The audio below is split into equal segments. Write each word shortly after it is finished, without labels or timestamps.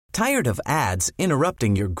Tired of ads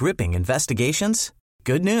interrupting your gripping investigations?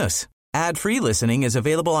 Good news. Ad-free listening is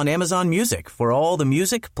available on Amazon Music for all the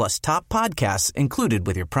music plus top podcasts included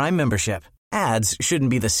with your Prime membership. Ads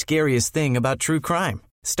shouldn't be the scariest thing about true crime.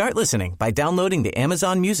 Start listening by downloading the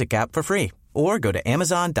Amazon Music app for free or go to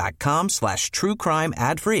amazon.com/truecrime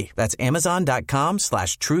ad-free. That's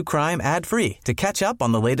amazon.com/truecrime ad-free to catch up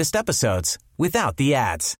on the latest episodes without the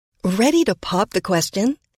ads. Ready to pop the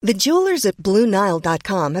question? The jewelers at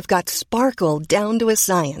BlueNile.com have got sparkle down to a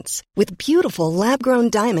science with beautiful lab-grown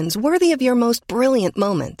diamonds worthy of your most brilliant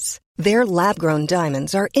moments. Their lab-grown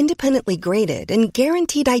diamonds are independently graded and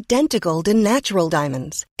guaranteed identical to natural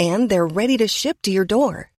diamonds, and they're ready to ship to your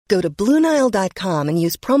door. Go to BlueNile.com and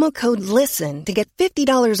use promo code LISTEN to get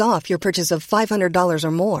 $50 off your purchase of $500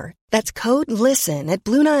 or more. That's code LISTEN at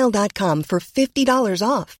BlueNile.com for $50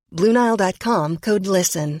 off. BlueNile.com, code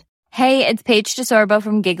LISTEN. Hey, it's Paige DeSorbo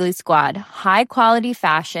from Giggly Squad. High quality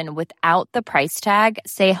fashion without the price tag.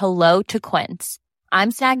 Say hello to Quince.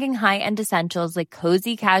 I'm snagging high-end essentials like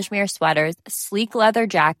cozy cashmere sweaters, sleek leather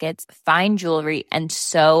jackets, fine jewelry, and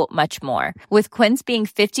so much more. With Quince being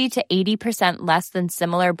 50 to 80% less than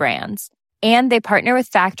similar brands. And they partner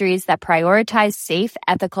with factories that prioritize safe,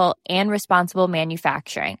 ethical, and responsible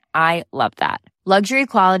manufacturing. I love that. Luxury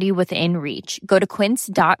quality within reach. Go to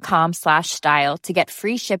quince.com/style to get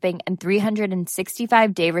free shipping and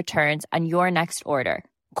 365-day returns on your next order.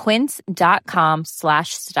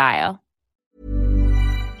 Quince.com/style.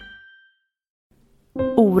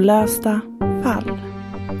 Olösta fall.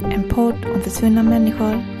 En podd om försvunna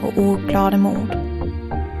människor och ouppklarade mord.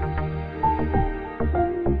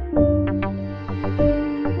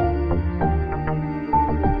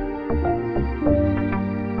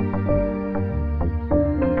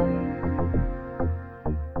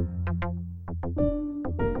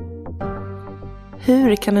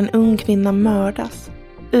 Hur kan en ung kvinna mördas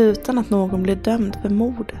utan att någon blir dömd för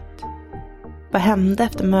mordet? Vad hände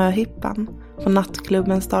efter möhippan på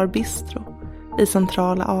nattklubben Star Bistro i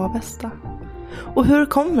centrala Avesta? Och hur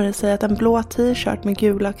kommer det sig att en blå t-shirt med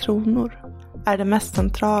gula kronor är det mest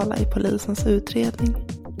centrala i polisens utredning?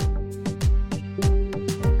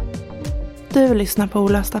 Du lyssnar på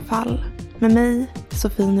Olösta fall med mig,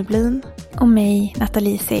 Sofie Nublin, och mig,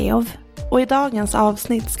 Nathalie Seov. Och i dagens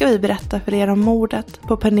avsnitt ska vi berätta för er om mordet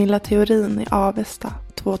på Pernilla Theorin i Avesta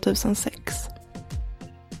 2006.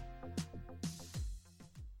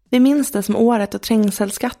 Vi minns det som året då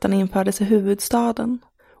trängselskatten infördes i huvudstaden.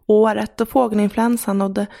 Året då fågelinfluensan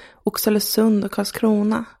nådde Oxelösund och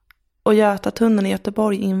Karlskrona och Götatunneln i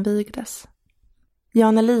Göteborg invigdes.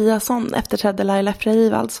 Jan Eliasson efterträdde Laila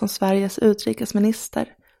Freivalds som Sveriges utrikesminister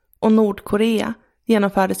och Nordkorea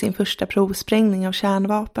genomförde sin första provsprängning av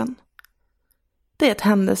kärnvapen. Det är ett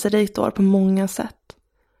händelserikt år på många sätt.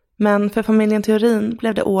 Men för familjen Theorin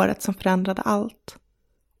blev det året som förändrade allt.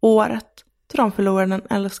 Året då de förlorade en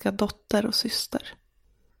älskad dotter och syster.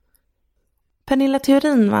 Pernilla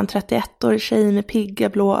Theorin var en 31-årig tjej med pigga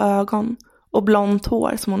blå ögon och blont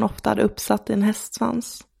hår som hon ofta hade uppsatt i en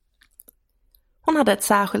hästsvans. Hon hade ett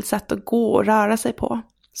särskilt sätt att gå och röra sig på,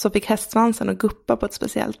 så fick hästsvansen att guppa på ett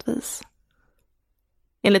speciellt vis.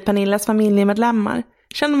 Enligt Pernillas familjemedlemmar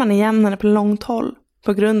kände man igen henne på långt håll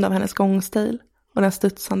på grund av hennes gångstil och den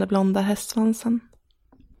studsande blonda hästsvansen.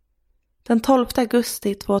 Den 12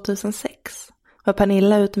 augusti 2006 var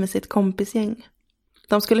Pernilla ute med sitt kompisgäng.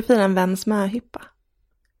 De skulle fira en väns möhippa.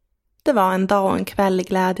 Det var en dag och en kväll i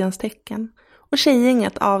glädjens tecken och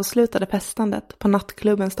tjejgänget avslutade festandet på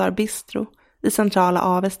nattklubben Star Bistro i centrala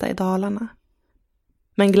Avesta i Dalarna.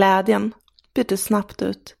 Men glädjen bytte snabbt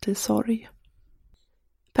ut till sorg.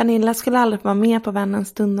 Pernilla skulle aldrig vara med på vännens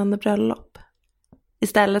stundande bröllop.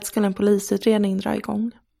 Istället skulle en polisutredning dra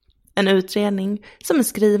igång. En utredning som i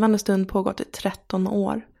skrivande stund pågått i 13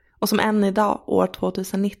 år och som än idag, år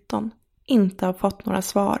 2019, inte har fått några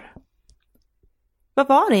svar. Vad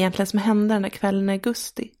var det egentligen som hände den där kvällen i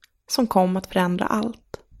augusti som kom att förändra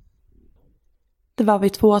allt? Det var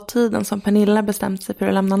vid 2-tiden som Pernilla bestämde sig för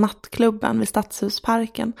att lämna nattklubben vid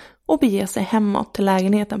Stadshusparken och bege sig hemåt till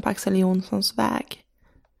lägenheten på Axel Jonssons väg.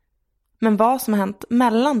 Men vad som hänt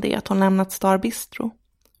mellan det att hon lämnat Star Bistro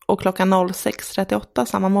och klockan 06:38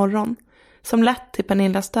 samma morgon som lett till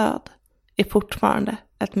Pernillas död är fortfarande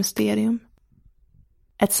ett mysterium.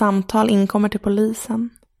 Ett samtal inkommer till polisen.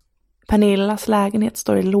 Pernillas lägenhet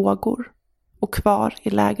står i lågor och kvar i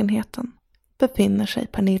lägenheten befinner sig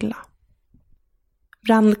Pernilla.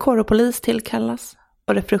 Brandkår och polis tillkallas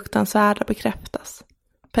och det fruktansvärda bekräftas.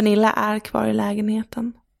 Pernilla är kvar i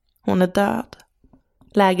lägenheten. Hon är död.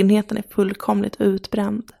 Lägenheten är fullkomligt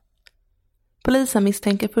utbränd. Polisen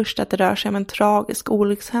misstänker först att det rör sig om en tragisk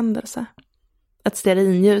olyckshändelse. ett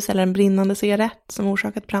stearinljus eller en brinnande cigarett som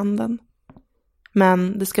orsakat branden.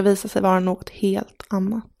 Men det ska visa sig vara något helt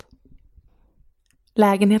annat.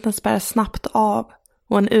 Lägenheten spärras snabbt av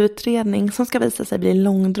och en utredning som ska visa sig bli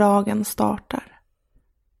långdragen startar.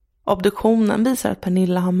 Obduktionen visar att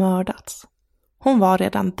Pernilla har mördats. Hon var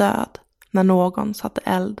redan död när någon satte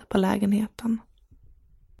eld på lägenheten.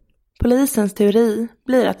 Polisens teori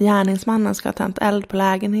blir att gärningsmannen ska ha tänt eld på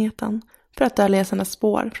lägenheten för att dölja sina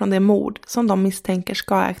spår från det mord som de misstänker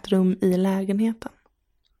ska ha ägt rum i lägenheten.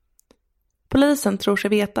 Polisen tror sig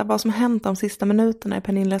veta vad som hänt de sista minuterna i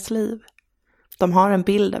Pernillas liv. De har en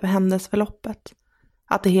bild över händelseförloppet,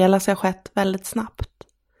 att det hela ska ha skett väldigt snabbt.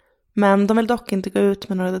 Men de vill dock inte gå ut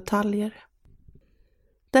med några detaljer.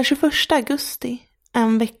 Den 21 augusti,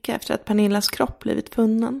 en vecka efter att Pernillas kropp blivit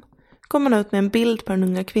funnen, kommer man ut med en bild på den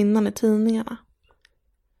unga kvinnan i tidningarna.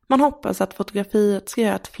 Man hoppas att fotografiet ska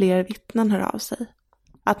göra att fler vittnen hör av sig.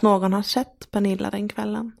 Att någon har sett Pernilla den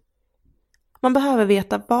kvällen. Man behöver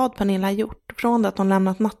veta vad Pernilla har gjort från det att hon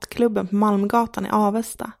lämnat nattklubben på Malmgatan i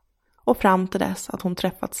Avesta och fram till dess att hon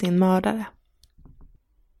träffat sin mördare.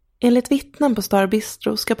 Enligt vittnen på Star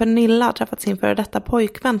Bistro ska Pernilla ha träffat sin före detta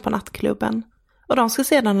pojkvän på nattklubben och de ska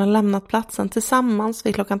sedan ha lämnat platsen tillsammans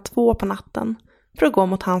vid 2:00 på natten för att gå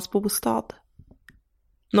mot hans bostad.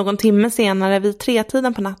 Någon timme senare vid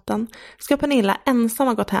 3-tiden på natten ska Pernilla ensam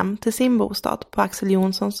ha gått hem till sin bostad på Axel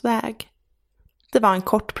Jonssons väg. Det var en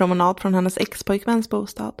kort promenad från hennes ex-pojkväns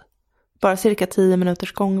bostad. Bara cirka 10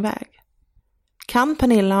 minuters gångväg. Kan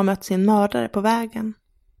Pernilla ha mött sin mördare på vägen?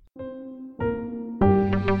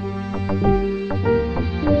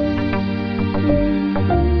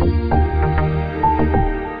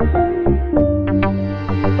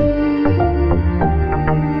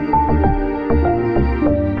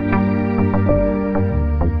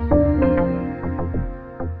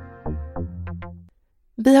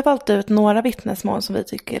 Vi har valt ut några vittnesmål som vi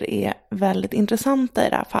tycker är väldigt intressanta i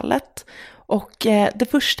det här fallet. Och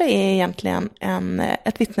det första är egentligen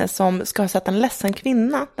ett vittne som ska ha sett en ledsen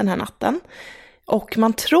kvinna den här natten. Och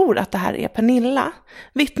man tror att det här är Pernilla.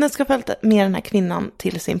 Vittnet ska ha följt med den här kvinnan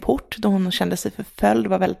till sin port då hon kände sig förföljd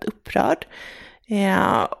och var väldigt upprörd.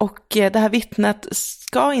 Och det här vittnet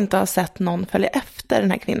ska inte ha sett någon följa efter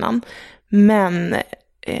den här kvinnan. Men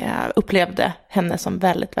upplevde henne som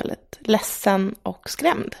väldigt, väldigt ledsen och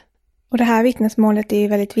skrämd. Och det här vittnesmålet är ju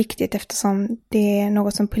väldigt viktigt eftersom det är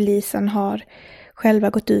något som polisen har själva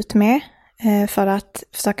gått ut med för att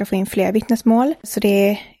försöka få in fler vittnesmål. Så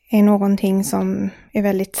det är någonting som är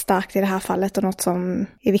väldigt starkt i det här fallet och något som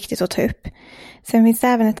är viktigt att ta upp. Sen finns det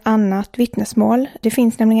även ett annat vittnesmål. Det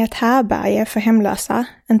finns nämligen ett härbärge för hemlösa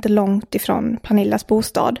inte långt ifrån Pernillas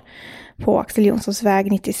bostad på Axel Jonssons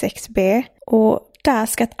väg 96B. Och där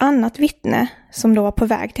ska ett annat vittne som då var på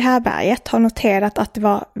väg till härbärget ha noterat att det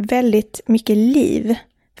var väldigt mycket liv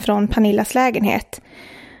från Pernillas lägenhet.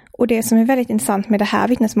 Och det som är väldigt intressant med det här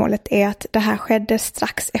vittnesmålet är att det här skedde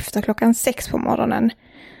strax efter 6:00 på morgonen.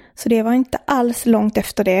 Så det var inte alls långt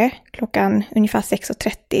efter det, ungefär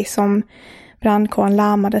 6:30 som brandkåren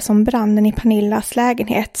larmade som branden i Pernillas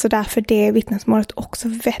lägenhet. Så därför det vittnesmålet också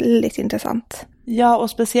väldigt intressant. Ja, och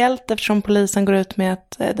speciellt eftersom polisen går ut med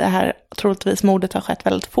att det här troligtvis mordet har skett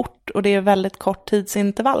väldigt fort och det är väldigt kort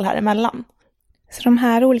tidsintervall här emellan. Så de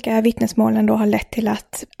här olika vittnesmålen då har lett till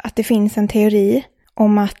att det finns en teori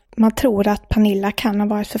om att man tror att Pernilla kan ha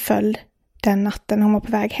varit förföljd den natten hon var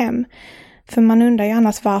på väg hem. För man undrar ju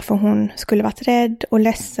annars varför hon skulle varit rädd och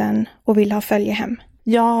ledsen och ville ha följe hem.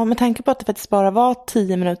 Ja, med tanke på att det faktiskt bara var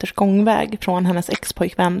 10 minuters gångväg från hennes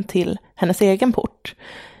ex-pojkvän till hennes egen port.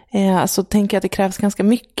 Så tänker jag att det krävs ganska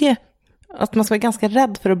mycket, att man ska vara ganska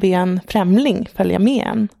rädd för att be en främling följa med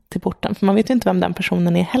en till porten. För man vet ju inte vem den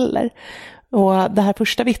personen är heller. Och det här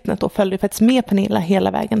första vittnet då följde faktiskt med Pernilla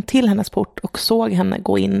hela vägen till hennes port och såg henne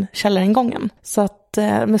gå in källaringången. Så att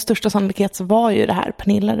med största sannolikhet så var ju det här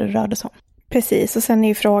Pernilla det rörde sig om. Precis, och sen är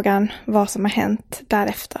ju frågan vad som har hänt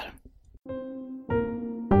därefter.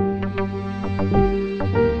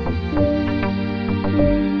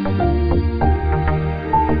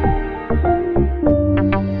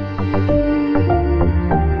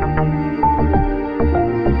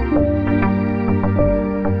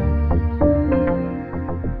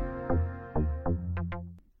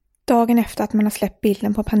 Dagen efter att man har släppt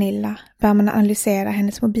bilden på Pernilla bör man analysera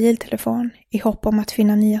hennes mobiltelefon i hopp om att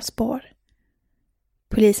finna nya spår.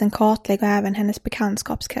 Polisen kartlägger även hennes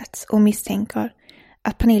bekantskapskrets och misstänker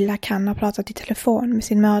att Pernilla kan ha pratat i telefon med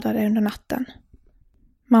sin mördare under natten.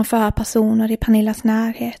 Man förhör personer i Pernillas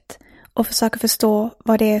närhet och försöker förstå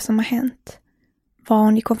vad det är som har hänt. Var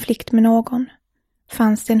hon i konflikt med någon?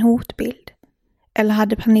 Fanns det en hotbild? Eller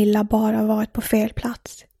hade Pernilla bara varit på fel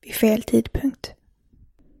plats vid fel tidpunkt.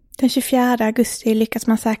 Den 24 augusti lyckas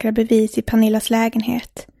man säkra bevis i Pernillas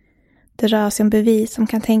lägenhet. Det rör sig om bevis som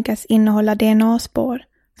kan tänkas innehålla DNA-spår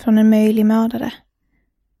från en möjlig mördare.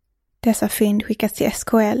 Dessa fynd skickas till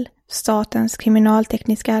SKL, Statens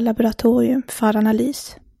kriminaltekniska laboratorium, för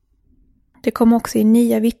analys. Det kom också in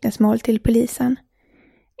nya vittnesmål till polisen.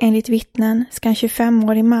 Enligt vittnen ska en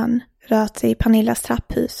 25-årig man rört sig i Pernillas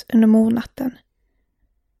trapphus under mordnatten.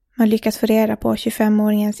 Man lyckas få reda på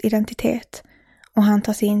 25-åringens identitet och han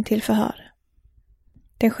tas in till förhör.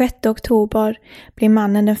 Den 6 oktober blir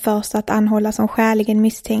mannen den första att anhålla som skäligen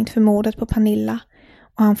misstänkt för mordet på Pernilla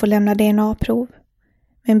och han får lämna DNA-prov.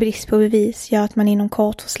 Men brist på bevis gör att man inom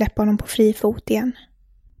kort får släppa honom på fri fot igen.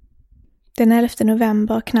 Den 11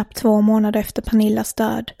 november, knappt 2 månader efter Pernillas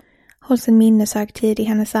död, hålls en minneshögtid i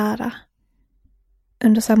hennes ära.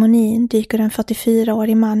 Under ceremonin dyker en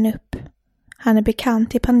 44-årig man upp. Han är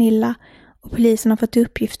bekant till Pernilla och polisen har fått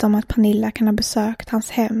uppgift om att Pernilla kan ha besökt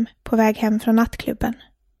hans hem på väg hem från nattklubben.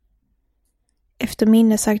 Efter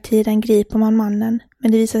minneshögtiden griper man mannen,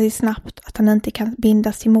 men det visar sig snabbt att han inte kan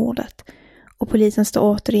bindas till mordet och polisen står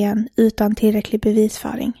återigen utan tillräcklig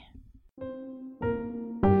bevisföring.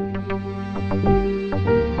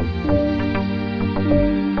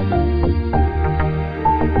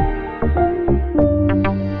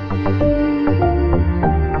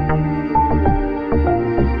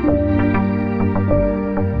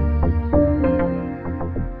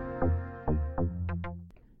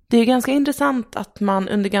 Det är ganska intressant att man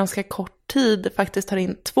under ganska kort tid faktiskt tar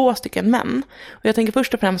in 2 stycken män. Och jag tänker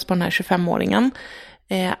först och främst på den här 25-åringen.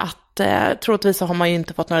 Troligtvis så har man ju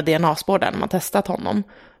inte fått några DNA-spår där när man testat honom.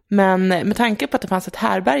 Men med tanke på att det fanns ett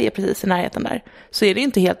härberge precis i närheten där så är det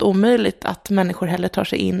inte helt omöjligt att människor heller tar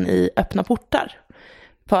sig in i öppna portar.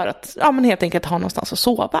 För att men helt enkelt ha någonstans att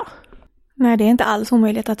sova. Nej, det är inte alls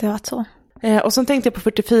omöjligt att det har varit så. Och sen tänkte jag på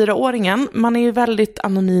 44-åringen. Man är ju väldigt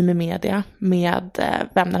anonym i media med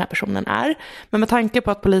vem den här personen är. Men med tanke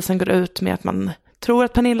på att polisen går ut med att man tror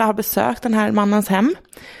att Pernilla har besökt den här mannens hem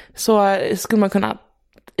så skulle man kunna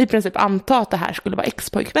i princip anta att det här skulle vara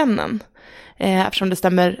ex-pojkvännen. Eftersom det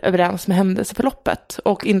stämmer överens med händelseförloppet.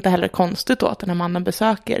 Och inte heller konstigt då att den här mannen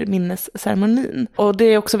besöker minnesceremonin. Och det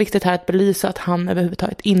är också viktigt här att belysa att han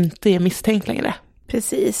överhuvudtaget inte är misstänkt längre.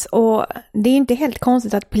 Precis, och det är inte helt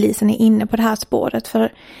konstigt att polisen är inne på det här spåret,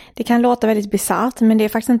 för det kan låta väldigt bisarrt, men det är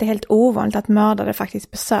faktiskt inte helt ovanligt att mördare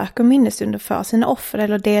faktiskt besöker minnesstunder för sina offer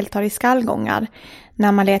eller deltar i skallgångar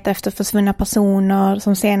när man letar efter försvunna personer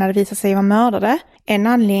som senare visar sig vara mördare. En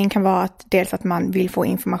anledning kan vara att dels att man vill få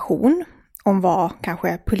information om vad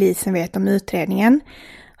kanske polisen vet om utredningen,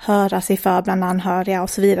 höra sig för bland anhöriga och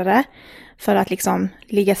så vidare, för att liksom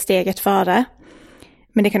ligga steget före.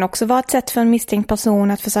 Men det kan också vara ett sätt för en misstänkt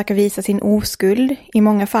person att försöka visa sin oskuld. I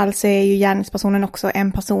många fall så är ju gärningspersonen också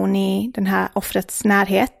en person i den här offrets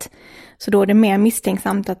närhet. Så då är det mer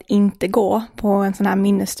misstänksamt att inte gå på en sån här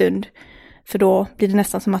minnesstund. För då blir det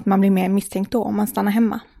nästan som att man blir mer misstänkt då om man stannar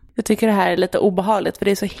hemma. Jag tycker det här är lite obehagligt för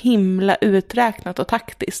det är så himla uträknat och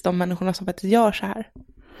taktiskt de människorna som faktiskt gör så här.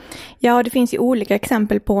 Ja, det finns ju olika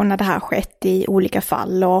exempel på när det här skett i olika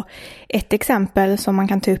fall, och ett exempel som man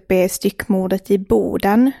kan ta upp är styckmordet i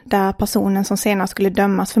Boden, där personen som senare skulle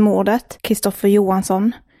dömas för mordet, Kristoffer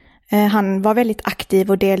Johansson, han var väldigt aktiv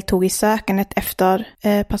och deltog i sökandet efter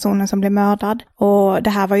personen som blev mördad. Och det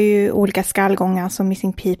här var ju olika skallgångar som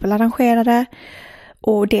Missing People arrangerade.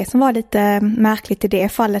 Och det som var lite märkligt i det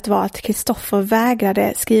fallet var att Kristoffer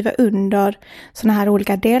vägrade skriva under såna här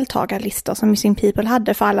olika deltagarlistor som Missing People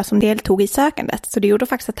hade för alla som deltog i sökandet. Så det gjorde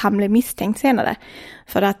faktiskt att han blev misstänkt senare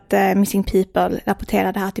för att Missing People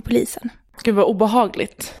rapporterade det här till polisen. Det var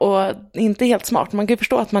obehagligt och inte helt smart. Man kan ju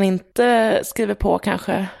förstå att man inte skriver på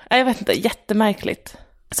kanske, jag vet inte, jättemärkligt.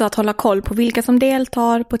 Så att hålla koll på vilka som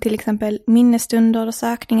deltar på till exempel minnesstunder och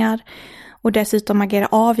sökningar och dessutom agera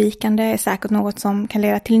avvikande är säkert något som kan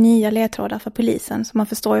leda till nya ledtrådar för polisen. Så man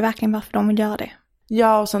förstår ju verkligen varför de vill göra det.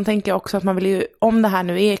 Ja, och sen tänker jag också att man vill ju, om det här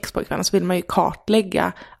nu är ex-pojkvän så vill man ju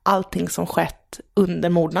kartlägga allting som skett under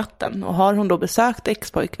mordnatten. Och har hon då besökt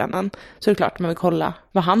ex-pojkvännen så är det klart att man vill kolla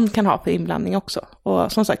vad han kan ha för inblandning också.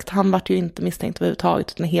 Och som sagt, han var ju inte misstänkt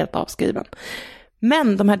överhuvudtaget utan är helt avskriven.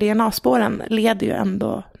 Men de här DNA-spåren leder ju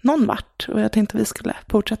ändå någon vart och jag tänkte att vi skulle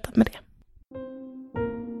fortsätta med det.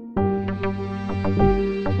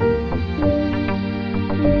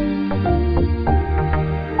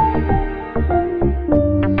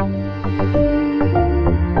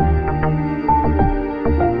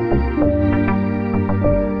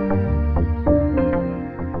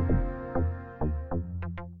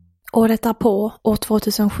 Året därpå, år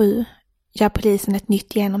 2007, gör polisen ett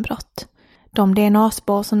nytt genombrott. De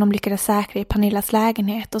DNA-spår som de lyckades säkra i Pernillas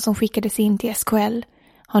lägenhet och som skickades in till SKL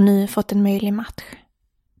har nu fått en möjlig match.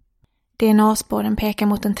 DNA-spåren pekar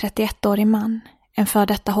mot en 31-årig man, en för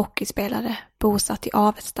detta hockeyspelare bosatt i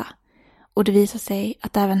Avesta, och det visar sig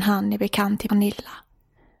att även han är bekant till Pernilla.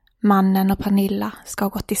 Mannen och Pernilla ska ha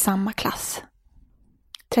gått i samma klass.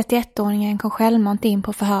 31-åringen kom självmant in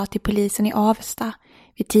på förhör till polisen i Avesta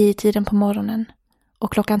vid 10-tiden på morgonen,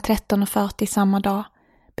 och klockan 13:40 samma dag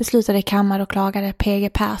beslutade kammaråklagare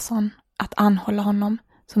PG Persson att anhålla honom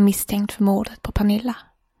som misstänkt för mordet på Pernilla.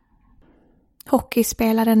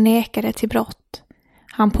 Hockeyspelaren nekade till brott.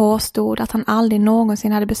 Han påstod att han aldrig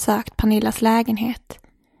någonsin hade besökt Pernillas lägenhet.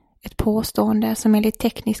 Ett påstående som enligt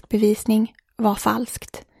teknisk bevisning var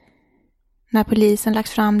falskt. När polisen lagt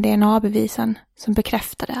fram DNA-bevisen som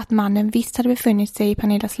bekräftade att mannen visst hade befunnit sig i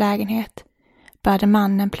Pernillas lägenhet, började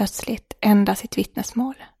mannen plötsligt ändra sitt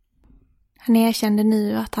vittnesmål. Han erkände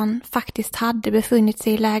nu att han faktiskt hade befunnit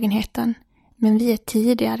sig i lägenheten, men vid ett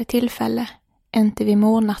tidigare tillfälle, inte vid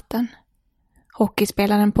mordnatten.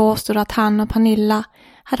 Hockeyspelaren påstod att han och Pernilla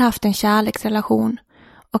hade haft en kärleksrelation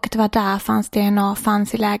och att det var där hans DNA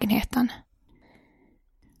fanns i lägenheten.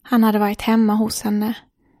 Han hade varit hemma hos henne,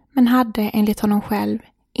 men hade enligt honom själv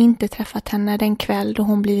inte träffat henne den kväll då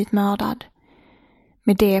hon blivit mördad.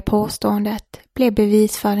 Med det påståendet blev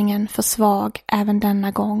bevisföringen för svag även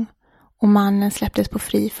denna gång och mannen släpptes på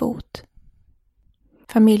fri fot.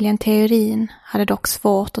 Familjen Theorin hade dock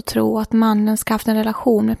svårt att tro att mannen ska haft en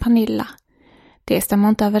relation med Pernilla. Det stämmer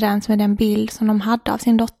inte överens med den bild som de hade av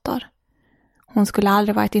sin dotter. Hon skulle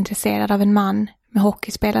aldrig varit intresserad av en man med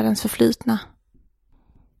hockeyspelarens förflutna.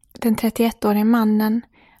 Den 31-årige mannen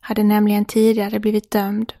hade nämligen tidigare blivit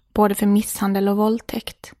dömd både för misshandel och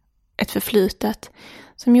våldtäkt. Ett förflutet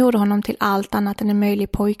som gjorde honom till allt annat än en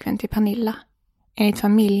möjlig pojkvän till Pernilla. Enligt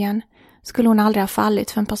familjen skulle hon aldrig ha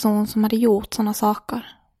fallit för en person som hade gjort sådana saker.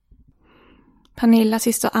 Pernillas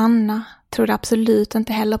syster Anna trodde absolut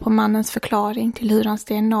inte heller på mannens förklaring till hur hans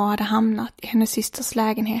DNA hade hamnat i hennes systers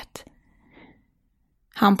lägenhet.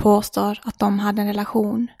 Han påstår att de hade en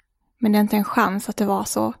relation, men det är inte en chans att det var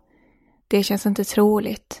så. Det känns inte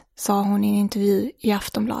troligt, sa hon i en intervju i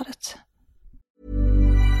Aftonbladet.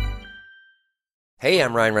 Hey,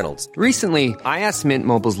 I'm Ryan Reynolds. Recently, I asked Mint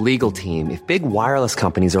Mobile's legal team if big wireless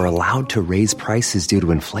companies are allowed to raise prices due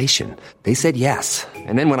to inflation. They said yes.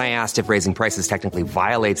 And then when I asked if raising prices technically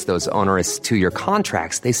violates those onerous 2-year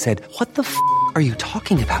contracts, they said, "What the f*** are you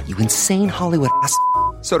talking about, you insane Hollywood ass?"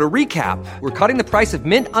 So to recap, we're cutting the price of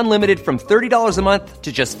Mint Unlimited from $30 a month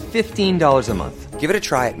to just $15 a month. Give it a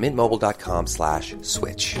try at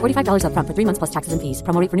mintmobile.com/switch. $45 up front for 3 months plus taxes and fees.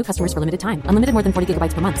 Promo rate for new customers for limited time. Unlimited more than 40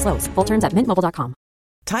 gigabytes per month. Slows full terms at mintmobile.com.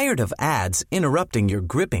 Tired of ads interrupting your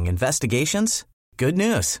gripping investigations? Good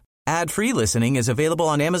news. Ad-free listening is available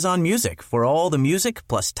on Amazon Music for all the music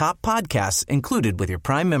plus top podcasts included with your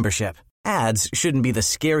Prime membership. Ads shouldn't be the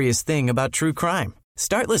scariest thing about true crime.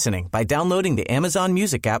 Start listening by downloading the Amazon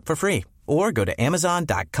Music app for free or go to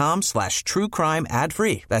amazon.com/truecrime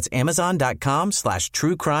ad-free. That's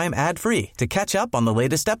amazon.com/truecrime ad-free to catch up on the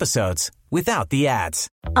latest episodes without the ads.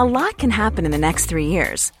 A lot can happen in the next 3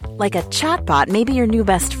 years. Like a chatbot may be your new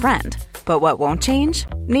best friend. But what won't change?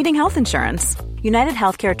 Needing health insurance. United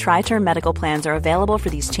Healthcare Tri-Term Medical Plans are available for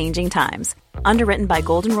these changing times. Underwritten by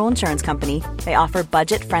Golden Rule Insurance Company, they offer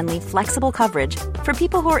budget-friendly, flexible coverage for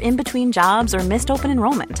people who are in between jobs or missed open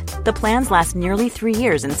enrollment. The plans last nearly 3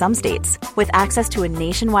 years in some states, with access to a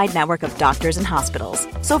nationwide network of doctors and hospitals.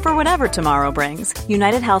 So for whatever tomorrow brings,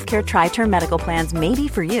 United Healthcare Tri-Term Medical Plans may be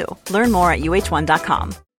for you. Learn more at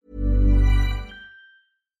uh1.com.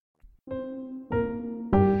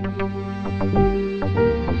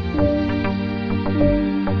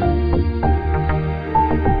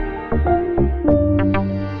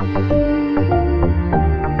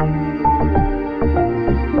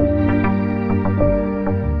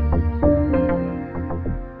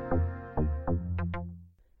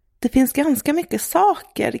 Det finns ganska mycket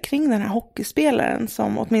saker kring den här hockeyspelaren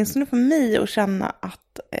som åtminstone för mig att känna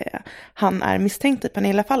att han är misstänkt i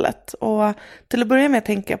Pernilla-fallet. Och till att börja med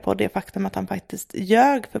tänka på det faktum att han faktiskt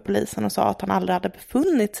ljög för polisen och sa att han aldrig hade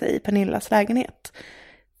befunnit sig i Pernillas lägenhet.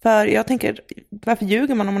 För jag tänker, varför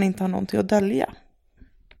ljuger man om man inte har någonting att dölja?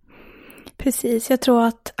 Precis, jag tror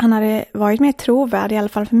att han hade varit mer trovärdig, i alla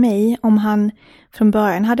fall för mig, om han från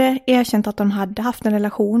början hade erkänt att de hade haft en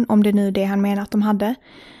relation, om det nu är det han menar att de hade.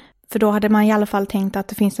 För då hade man i alla fall tänkt att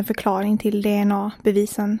det finns en förklaring till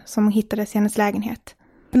DNA-bevisen som hittades i hennes lägenhet.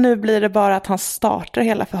 Nu blir det bara att han startar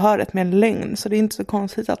hela förhöret med en lögn, så det är inte så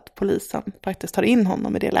konstigt att polisen faktiskt tar in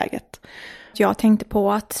honom i det läget. Jag tänkte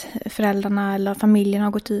på att föräldrarna eller familjen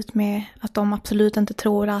har gått ut med att de absolut inte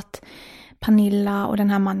tror att Pernilla och den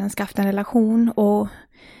här mannen ska haft en relation, och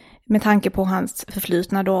med tanke på hans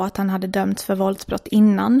förflutna då, att han hade dömts för våldsbrott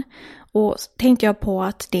innan. Och tänker jag på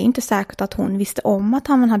att det är inte säkert att hon visste om att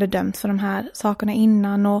han hade dömts för de här sakerna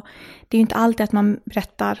innan. Och det är ju inte alltid att man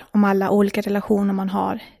berättar om alla olika relationer man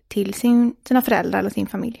har till sina föräldrar eller sin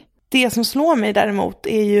familj. Det som slår mig däremot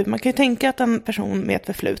är ju, man kan ju tänka att en person med ett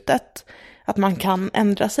förflutet, att man kan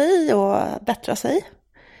ändra sig och bättra sig.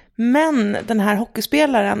 Men den här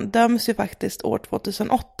hockeyspelaren döms ju faktiskt år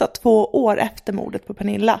 2008, 2 år efter mordet på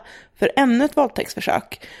Pernilla, för ännu ett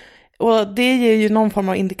våldtäktsförsök. Och det ger ju någon form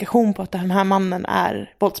av indikation på att den här mannen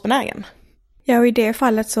är våldsbenägen. Ja, och i det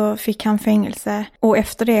fallet så fick han fängelse, och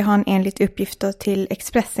efter det har han enligt uppgifter till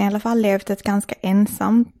Expressen i alla fall levt ett ganska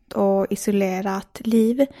ensamt och isolerat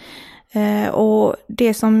liv. Och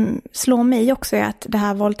det som slår mig också är att det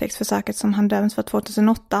här våldtäktsförsöket som han döms för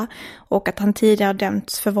 2008, och att han tidigare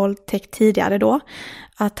dömts för våldtäkt tidigare då,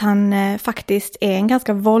 att han faktiskt är en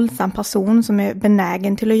ganska våldsam person som är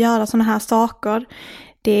benägen till att göra sådana här saker.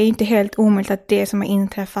 Det är inte helt omöjligt att det som har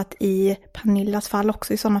inträffat i Pernillas fall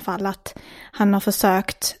också i sådana fall, att han har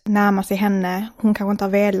försökt närma sig henne, hon kanske inte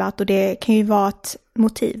har velat, och det kan ju vara ett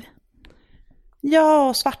motiv. Ja,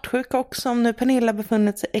 och svartsjuka också. Om nu Pernilla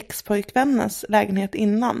befunnit sig i ex-pojkvännens lägenhet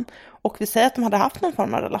innan, och vi säger att de hade haft någon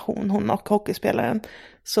form av relation, hon och hockeyspelaren,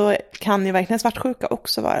 så kan ju verkligen svartsjuka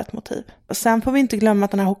också vara ett motiv. Och sen får vi inte glömma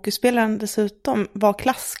att den här hockeyspelaren dessutom var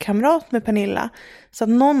klasskamrat med Pernilla, så att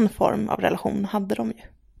någon form av relation hade de ju.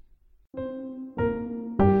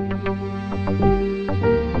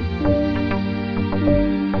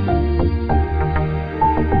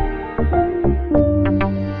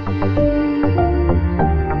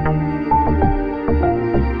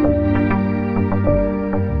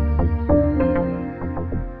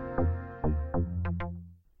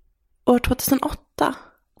 År 2008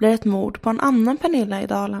 blir ett mord på en annan Pernilla i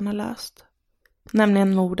Dalarna löst.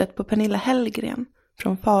 Nämligen mordet på Pernilla Hellgren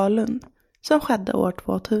från Falun som skedde år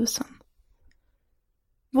 2000.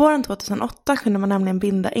 Våren 2008 kunde man nämligen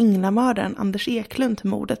binda änglamördaren Anders Eklund till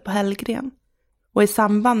mordet på Hellgren. Och i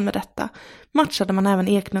samband med detta matchade man även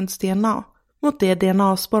Eklunds DNA mot det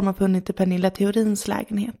DNA-spår man funnit i Pernilla Theorins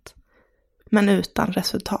lägenhet. Men utan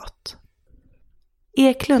resultat.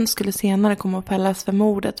 Eklund skulle senare komma att fällas för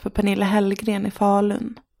mordet på Pernilla Hellgren i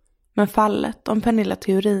Falun. Men fallet om Pernilla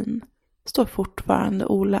Theorin står fortfarande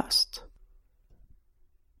olöst.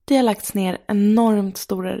 Det har lagts ner enormt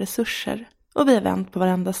stora resurser och vi har vänt på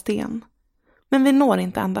varenda sten. Men vi når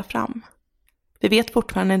inte ända fram. Vi vet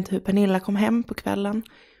fortfarande inte hur Pernilla kom hem på kvällen,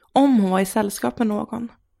 om hon var i sällskap med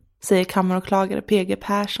någon, säger kammaråklagare PG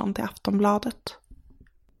Persson till Aftonbladet.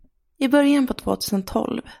 I början på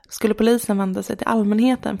 2012 skulle polisen vända sig till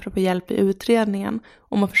allmänheten för att få hjälp i utredningen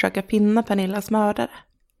om att försöka finna Pernillas mördare.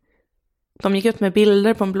 De gick ut med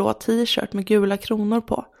bilder på en blå t-shirt med gula kronor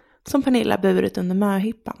på, som Pernilla burit under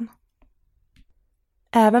möhippan.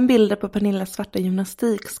 Även bilder på Pernillas svarta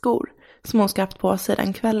gymnastikskor, som hon ska haft på sig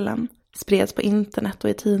den kvällen, spreds på internet och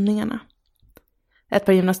i tidningarna. Ett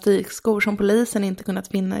par gymnastikskor som polisen inte kunnat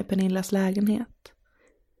finna i Pernillas lägenhet.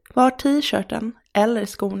 Var t-shirten eller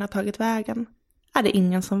skorna tagit vägen är det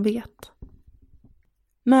ingen som vet.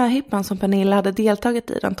 Möhippan som Pernilla hade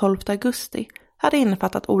deltagit i den 12 augusti hade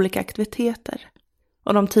innefattat olika aktiviteter,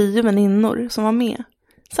 och de 10 väninnor som var med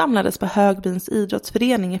samlades på Högbyns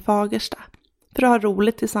idrottsförening i Fagersta för att ha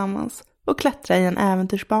roligt tillsammans och klättra i en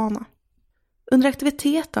äventyrsbana. Under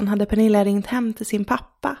aktiviteten hade Pernilla ringt hem till sin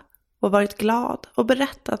pappa och varit glad och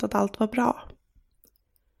berättat att allt var bra.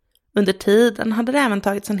 Under tiden hade det även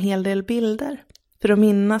tagits en hel del bilder för att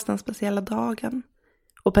minnas den speciella dagen,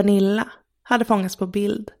 och Pernilla hade fångats på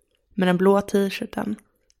bild med den blå t-shirten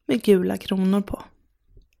med gula kronor på.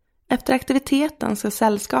 Efter aktiviteten ska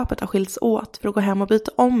sällskapet ha skilts åt för att gå hem och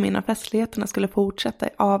byta om innan festligheterna skulle fortsätta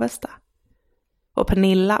i Avesta. Och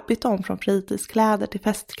Pernilla bytte om från fritidskläder till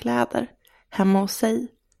festkläder hemma hos sig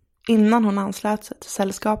innan hon anslöt sig till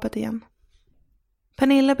sällskapet igen.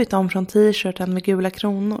 Pernilla bytte om från t-shirten med gula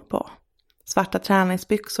kronor på, svarta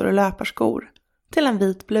träningsbyxor och löparskor till en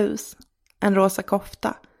vit blus, en rosa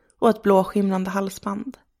kofta och ett blåskimrande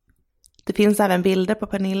halsband. Det finns även bilder på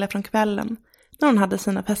Pernilla från kvällen när hon hade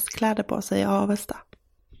sina festkläder på sig i Avesta.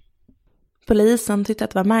 Polisen tyckte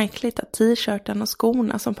att det var märkligt att t-shirten och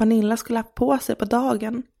skorna som Pernilla skulle ha på sig på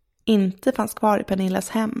dagen inte fanns kvar i Pernillas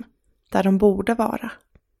hem, där de borde vara.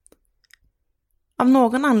 Av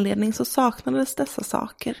någon anledning så saknades dessa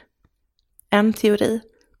saker. En teori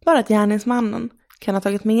var att gärningsmannen kan ha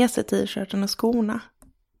tagit med sig t-shirten och skorna,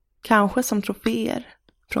 kanske som troféer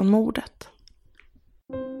från mordet.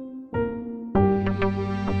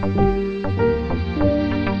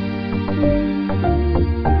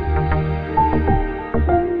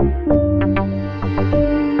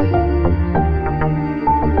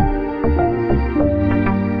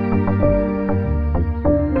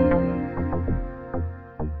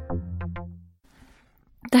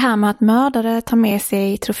 här med att mördare tar med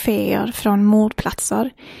sig troféer från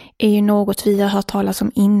mordplatser är ju något vi har hört talas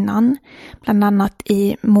om innan. Bland annat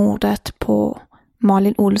i mordet på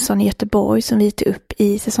Malin Olsson i Göteborg som vi tog upp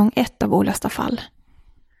i säsong 1 av Olösta fall.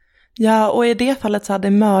 Ja, och i det fallet så hade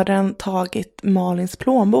mördaren tagit Malins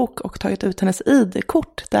plånbok och tagit ut hennes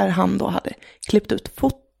ID-kort där han då hade klippt ut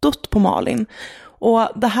fotot på Malin. Och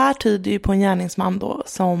det här tyder ju på en gärningsman då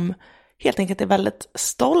som helt enkelt är väldigt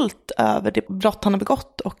stolt över det brott han har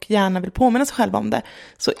begått och gärna vill påminna sig själv om det.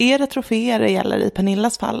 Så är det troféer det gäller i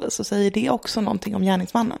Pernillas fall så säger det också någonting om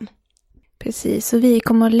gärningsmannen. Precis, så vi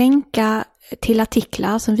kommer att länka till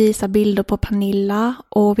artiklar som visar bilder på Pernilla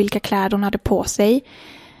och vilka kläder hon hade på sig.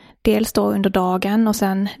 Dels då under dagen och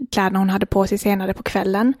sen kläderna hon hade på sig senare på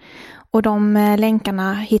kvällen. Och de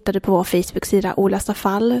länkarna hittar du på vår Facebook-sida Olösta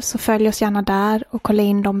fall, så följ oss gärna där och kolla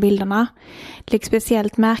in de bilderna. Lägg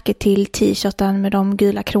speciellt märke till t-shirten med de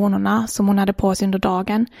gula kronorna som hon hade på sig under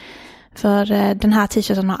dagen. För den här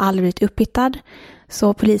t-shirten har aldrig blivit upphittad,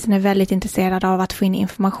 så polisen är väldigt intresserad av att få in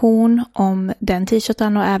information om den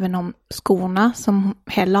t-shirten och även om skorna som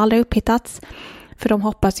heller aldrig upphittats. För de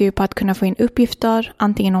hoppas ju på att kunna få in uppgifter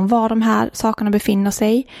antingen om var de här sakerna befinner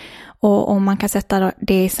sig och om man kan sätta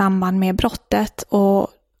det i samband med brottet, och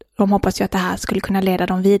de hoppas ju att det här skulle kunna leda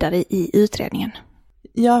dem vidare i utredningen.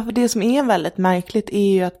 Ja, för det som är väldigt märkligt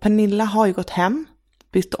är ju att Pernilla har ju gått hem,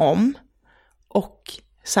 bytt om och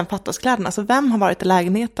sen fattas kläderna. Alltså vem har varit i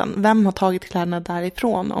lägenheten? Vem har tagit kläderna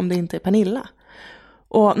därifrån om det inte är Pernilla?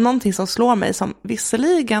 Och någonting som slår mig som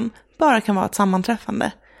visserligen bara kan vara ett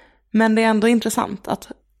sammanträffande, men det är ändå intressant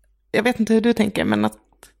att, jag vet inte hur du tänker, men att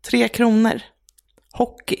 3 kronor,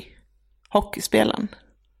 hockeyspelen.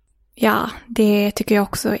 Ja, det tycker jag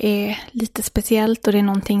också är lite speciellt och det är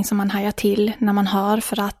någonting som man hajar till när man hör,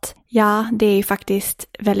 för att ja, det är ju faktiskt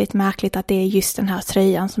väldigt märkligt att det är just den här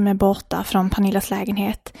tröjan som är borta från Pernillas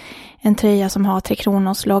lägenhet. En tröja som har 3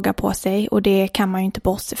 kronors logga på sig, och det kan man ju inte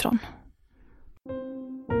bortse ifrån.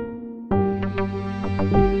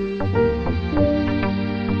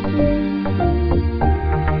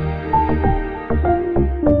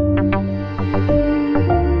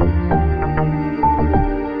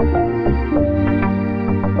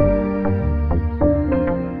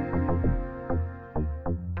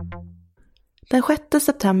 Den 6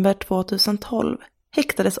 september 2012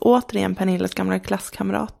 häktades återigen Pernillas gamla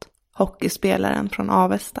klasskamrat, hockeyspelaren från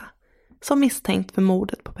Avesta, som misstänkt för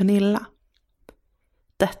mordet på Pernilla.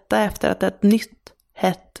 Detta efter att ett nytt,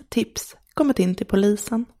 hett tips kommit in till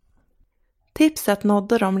polisen. Tipset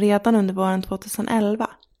nådde dem redan under våren 2011,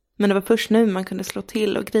 men det var först nu man kunde slå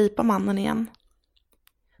till och gripa mannen igen.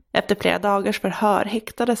 Efter flera dagars förhör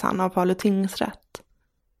häktades han av Falu tingsrätt.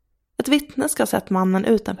 Ett vittne ska ha sett mannen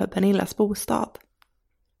utanför Pernillas bostad.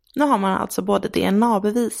 Nu har man alltså både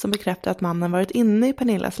DNA-bevis som bekräftar att mannen varit inne i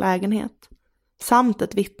Pernillas lägenhet, samt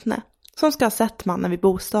ett vittne som ska ha sett mannen vid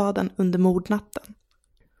bostaden under mordnatten.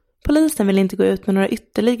 Polisen vill inte gå ut med några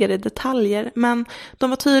ytterligare detaljer, men de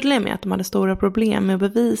var tydliga med att de hade stora problem med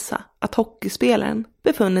att bevisa att hockeyspelaren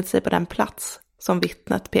befunnit sig på den plats som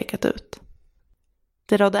vittnet pekat ut.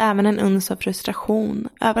 Det rådde även en uns av frustration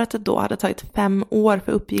över att det då hade tagit 5 år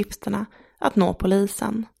för uppgifterna att nå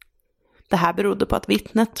polisen. Det här berodde på att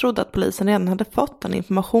vittnet trodde att polisen redan hade fått den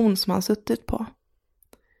information som han suttit på.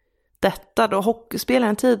 Detta då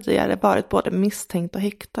hockeyspelaren tidigare varit både misstänkt och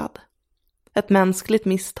häktad. Ett mänskligt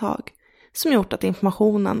misstag som gjort att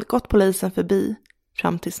informationen gått polisen förbi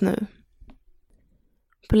fram tills nu.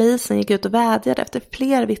 Polisen gick ut och vädjade efter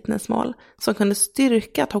fler vittnesmål som kunde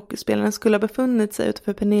styrka att hockeyspelaren skulle ha befunnit sig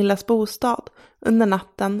utanför Pernillas bostad under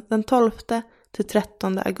natten den 12 till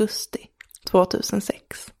 13 augusti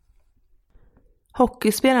 2006.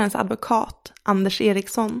 Hockeyspelarens advokat, Anders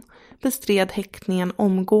Eriksson, bestred häktningen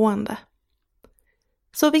omgående.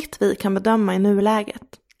 Så vitt vi kan bedöma i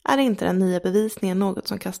nuläget är inte den nya bevisningen något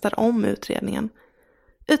som kastar om utredningen,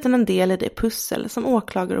 utan en del i det pussel som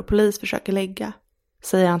åklagare och polis försöker lägga,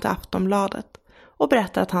 säger han till Aftonbladet och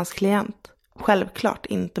berättar att hans klient självklart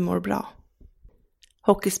inte mår bra.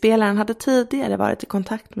 Hockeyspelaren hade tidigare varit i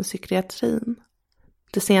kontakt med psykiatrin.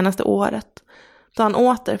 Det senaste året, då han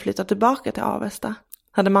åter flyttat tillbaka till Avesta,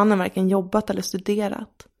 hade mannen varken jobbat eller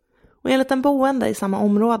studerat. Och enligt en boende i samma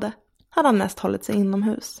område hade han mest hållit sig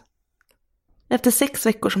inomhus. Efter 6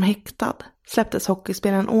 veckor som häktad släpptes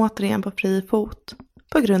hockeyspelaren återigen på fri fot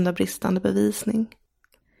på grund av bristande bevisning.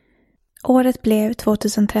 Året blev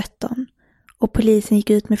 2013 och polisen gick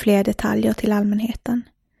ut med fler detaljer till allmänheten.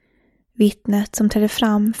 Vittnet som trädde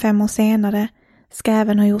fram 5 år senare ska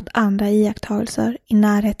även ha gjort andra iakttagelser i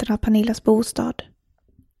närheten av Pernillas bostad.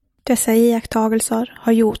 Dessa iakttagelser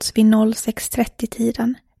har gjorts vid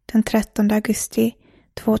 06:30-tiden den 13 augusti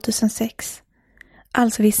 2006.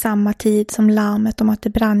 Alltså vid samma tid som larmet om att det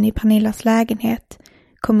brann i Pernillas lägenhet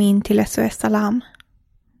kom in till SOS Alarm.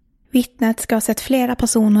 Vittnet ska ha sett flera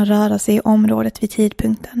personer röra sig i området vid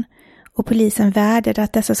tidpunkten och polisen vädjade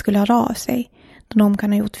att dessa skulle höra av sig då de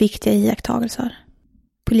kan ha gjort viktiga iakttagelser.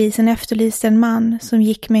 Polisen efterlyste en man som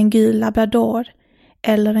gick med en gul labrador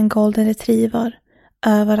eller en golden retriever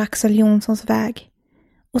över Axel Jonssons väg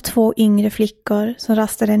och 2 yngre flickor som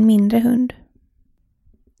rastade en mindre hund.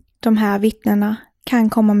 De här vittnena kan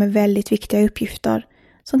komma med väldigt viktiga uppgifter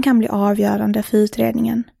som kan bli avgörande för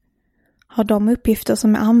utredningen. Har de uppgifter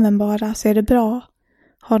som är användbara så är det bra.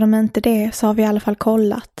 Har de inte det så har vi i alla fall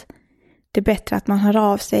kollat. Det är bättre att man hör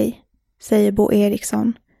av sig, säger Bo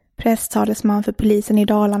Eriksson, presstalesman för polisen i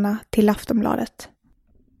Dalarna till Aftonbladet.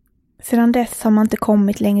 Sedan dess har man inte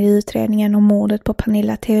kommit längre i utredningen om mordet på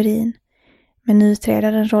Pernilla Theorin. Men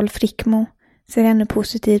utredaren Rolf Rickmo ser ännu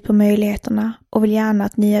positivt på möjligheterna och vill gärna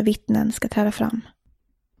att nya vittnen ska träda fram.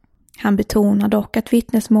 Han betonar dock att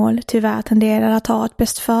vittnesmål tyvärr tenderar att ha ett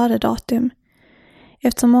bäst före-datum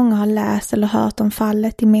eftersom många har läst eller hört om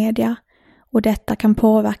fallet i media och detta kan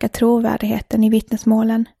påverka trovärdigheten i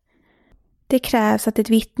vittnesmålen. Det krävs att ett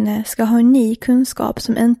vittne ska ha en ny kunskap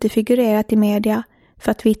som inte figurerat i media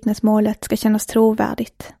för att vittnesmålet ska kännas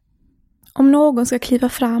trovärdigt. Om någon ska kliva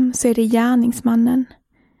fram så är det gärningsmannen.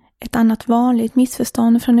 Ett annat vanligt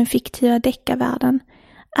missförstånd från den fiktiva deckarvärlden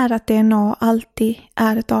är att DNA alltid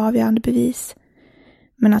är ett avgörande bevis.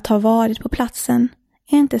 Men att ha varit på platsen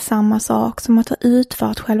är inte samma sak som att ha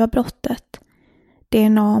utfört själva brottet.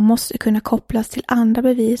 DNA måste kunna kopplas till andra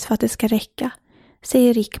bevis för att det ska räcka,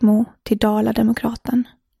 säger Rickmo till Dala-Demokraten.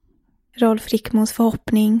 Rolf Rickmos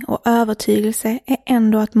förhoppning och övertygelse är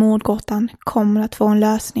ändå att mordgåtan kommer att få en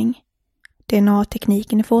lösning.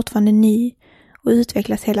 DNA-tekniken är fortfarande ny och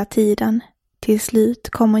utvecklas hela tiden. Till slut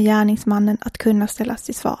kommer gärningsmannen att kunna ställas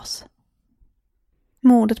till svars.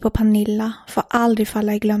 Mordet på Pernilla får aldrig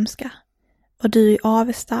falla i glömska. Var du i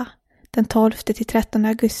Avesta den 12-13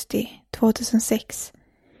 augusti 2006?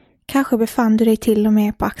 Kanske befann du dig till och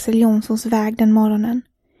med på Axel Jonssons väg den morgonen.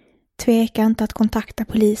 Tveka inte att kontakta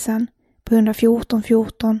polisen på 114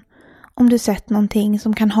 14 om du sett någonting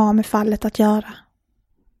som kan ha med fallet att göra.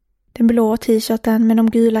 Den blå t-shirten med de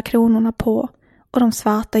gula kronorna på och de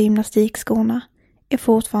svarta gymnastikskorna är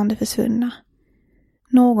fortfarande försvunna.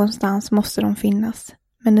 Någonstans måste de finnas,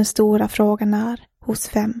 men den stora frågan är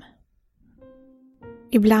hos vem?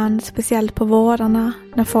 Ibland, speciellt på vårarna,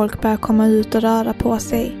 när folk börjar komma ut och röra på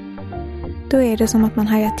sig, då är det som att man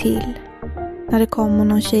hajar till. När det kommer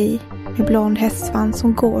någon tjej med blond hästsvans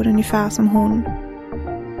som går ungefär som hon,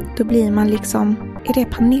 då blir man liksom, är det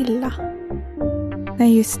Pernilla?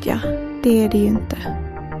 Nej just ja, det är det ju inte.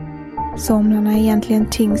 Somnarna är egentligen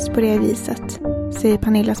tyngst på det viset, säger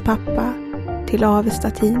Pernillas pappa till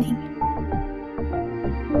Avesta Tidning.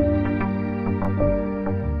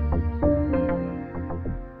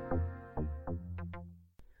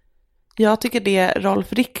 Jag tycker det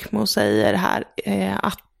Rolf Rickmo säger här,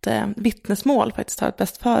 att vittnesmål faktiskt har ett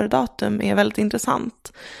bäst före-datum, är väldigt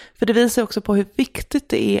intressant. För det visar också på hur viktigt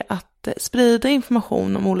det är att sprida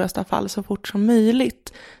information om olösta fall så fort som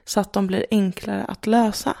möjligt, så att de blir enklare att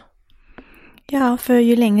lösa. Ja, för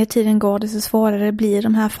ju längre tiden går desto svårare blir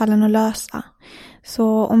de här fallen att lösa.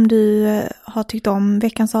 Så om du har tyckt om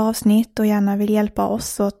veckans avsnitt och gärna vill hjälpa oss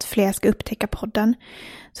så att fler ska upptäcka podden,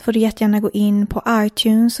 så får du jättegärna gå in på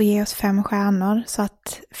iTunes och ge oss 5 stjärnor så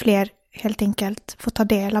att fler helt enkelt får ta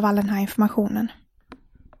del av all den här informationen.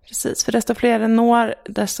 Precis, för desto fler den når,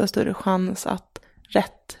 desto större chans att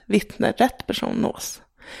rätt vittne, rätt person nås.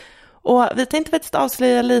 Och vi tänkte faktiskt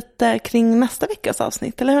avslöja lite kring nästa veckas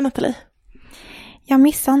avsnitt, eller hur Nathalie? Jag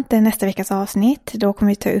missar inte nästa veckas avsnitt. Då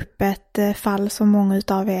kommer vi ta upp ett fall som många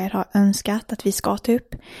av er har önskat att vi ska ta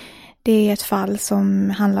upp. Det är ett fall som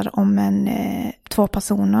handlar om 2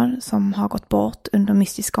 personer som har gått bort under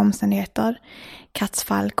mystiska omständigheter. Kats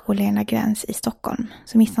Falk och Lena Gräns i Stockholm.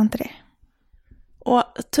 Så missa inte det. Och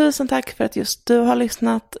tusen tack för att just du har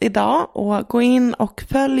lyssnat idag, och gå in och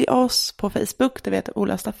följ oss på Facebook, det heter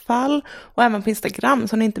Olösta fall, och även på Instagram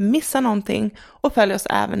så ni inte missar någonting, och följ oss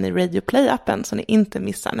även i Radio Play-appen så ni inte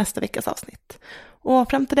missar nästa veckas avsnitt. Och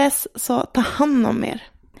fram till dess så ta hand om er.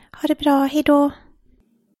 Ha det bra, hej då!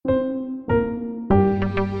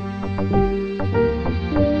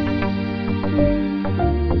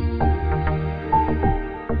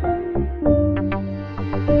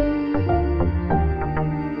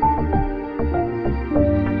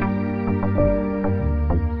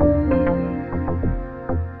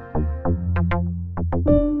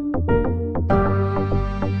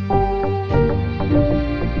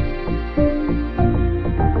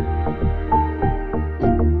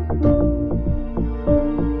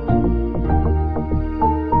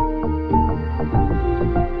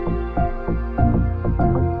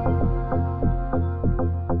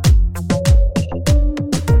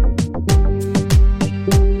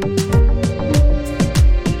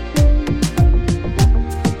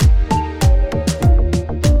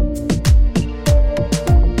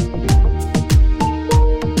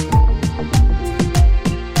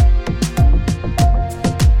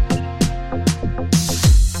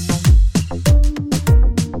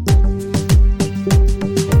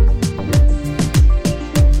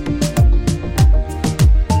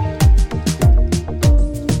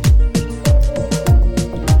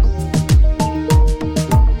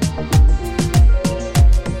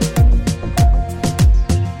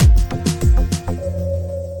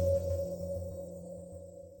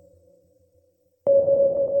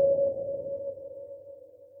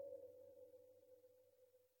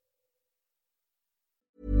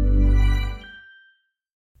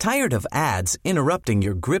 Tired of ads interrupting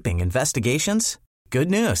your gripping investigations? Good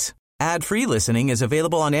news. Ad-free listening is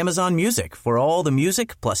available on Amazon Music for all the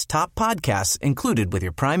music plus top podcasts included with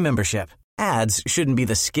your Prime membership. Ads shouldn't be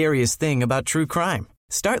the scariest thing about true crime.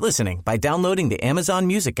 Start listening by downloading the Amazon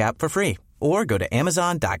Music app for free or go to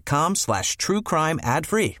amazon.com/truecrime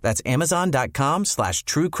ad-free. That's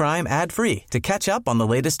amazon.com/truecrime ad-free to catch up on the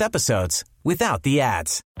latest episodes without the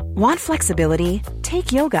ads. Want flexibility?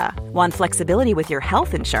 Take yoga. Want flexibility with your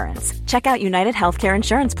health insurance? Check out United Healthcare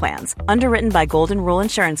Insurance Plans. Underwritten by Golden Rule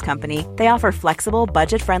Insurance Company, they offer flexible,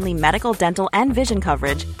 budget-friendly medical, dental, and vision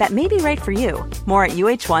coverage that may be right for you. More at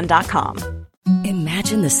uh1.com.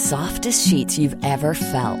 Imagine the softest sheets you've ever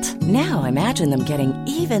felt. Now imagine them getting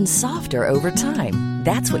even softer over time.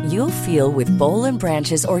 That's what you'll feel with Boll &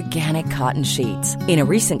 Branch's organic cotton sheets. In a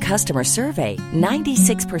recent customer survey,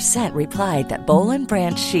 96% replied that Boll &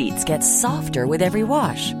 Branch sheets get softer with every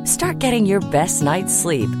wash. Start getting your best night's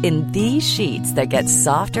sleep in these sheets that get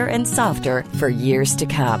softer and softer for years to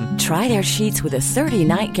come. Try their sheets with a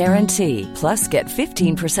 30-night guarantee. Plus, get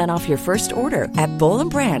 15% off your first order at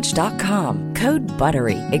bollandbranch.com. Code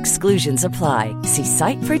BUTTERY. Exclusions apply. See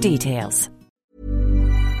site for details.